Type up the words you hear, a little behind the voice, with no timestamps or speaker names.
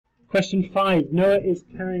Question 5. Noah is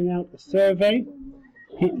carrying out a survey.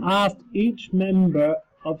 He asked each member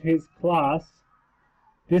of his class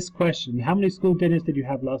this question: how many school dinners did you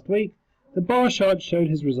have last week? The bar chart showed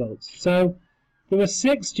his results. So there were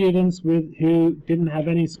 6 students who didn't have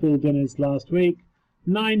any school dinners last week,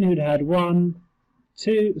 9 who'd had 1,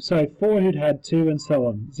 4 who'd had 2, and so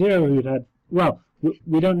on. 0 who'd had, well,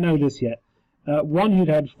 we don't know this yet. 1 who'd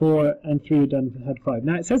had 4, and 3 who'd had 5.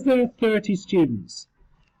 Now it says there are 30 students,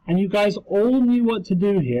 and you guys all knew what to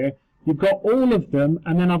do here. You've got all of them,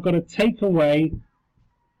 and then I've got to take away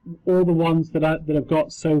all the ones that I've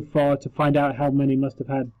got so far to find out how many must have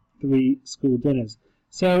had 3 school dinners.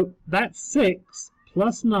 So that's 6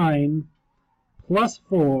 plus 9 plus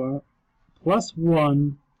 4 plus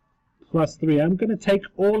 1 plus 3. I'm going to take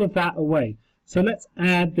all of that away. So let's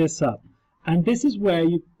add this up. And this is where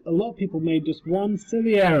a lot of people made just one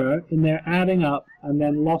silly error in their adding up and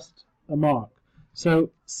then lost a mark. So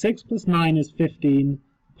 6 plus 9 is 15,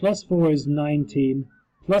 plus 4 is 19,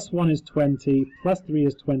 plus 1 is 20, plus 3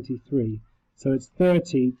 is 23. So it's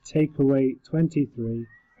 30, take away 23,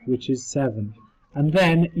 which is 7. And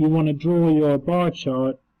then you want to draw your bar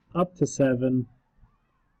chart up to 7,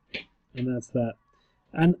 and that's that.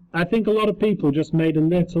 And I think a lot of people just made a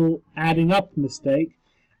little adding up mistake,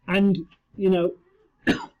 and you know,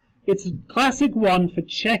 it's a classic one for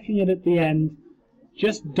checking it at the end.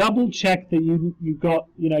 Just double check that you got,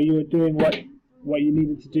 you were doing what you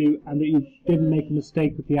needed to do, and that you didn't make a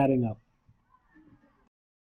mistake with the adding up.